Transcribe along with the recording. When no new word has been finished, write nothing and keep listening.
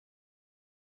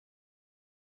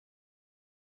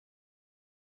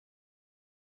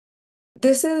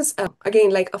This is,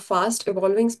 again, like a fast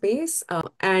evolving space.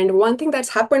 And one thing that's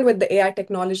happened with the AI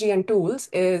technology and tools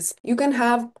is you can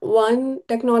have one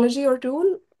technology or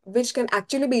tool which can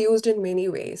actually be used in many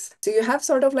ways. So you have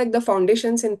sort of like the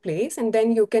foundations in place, and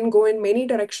then you can go in many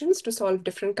directions to solve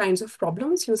different kinds of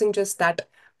problems using just that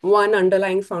one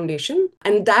underlying foundation.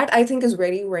 And that I think is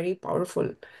very, very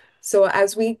powerful. So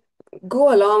as we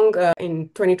go along in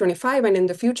 2025 and in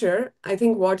the future, I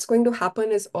think what's going to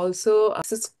happen is also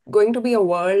this is going to be a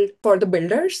world for the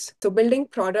builders. So building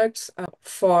products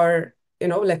for,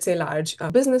 let's say large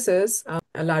businesses,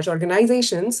 large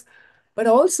organizations, but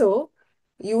also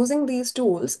using these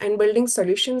tools and building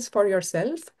solutions for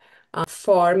yourself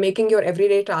for making your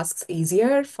everyday tasks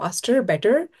easier, faster,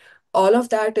 better. All of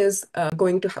that is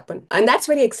going to happen. And that's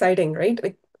very exciting, right?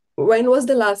 Like, when was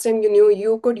the last time you knew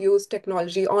you could use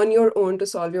technology on your own to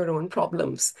solve your own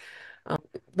problems?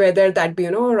 Whether that be,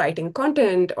 writing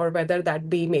content, or whether that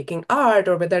be making art,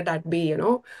 or whether that be,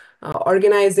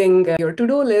 organizing your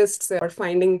to-do lists or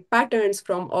finding patterns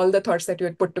from all the thoughts that you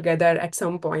had put together at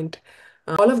some point.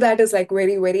 All of that is like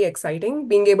very, very exciting,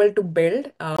 being able to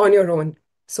build on your own.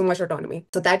 So much autonomy.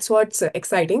 So that's what's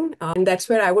exciting. And that's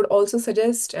where I would also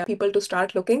suggest people to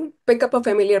start looking, pick up a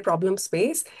familiar problem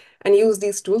space, and use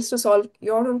these tools to solve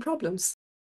your own problems.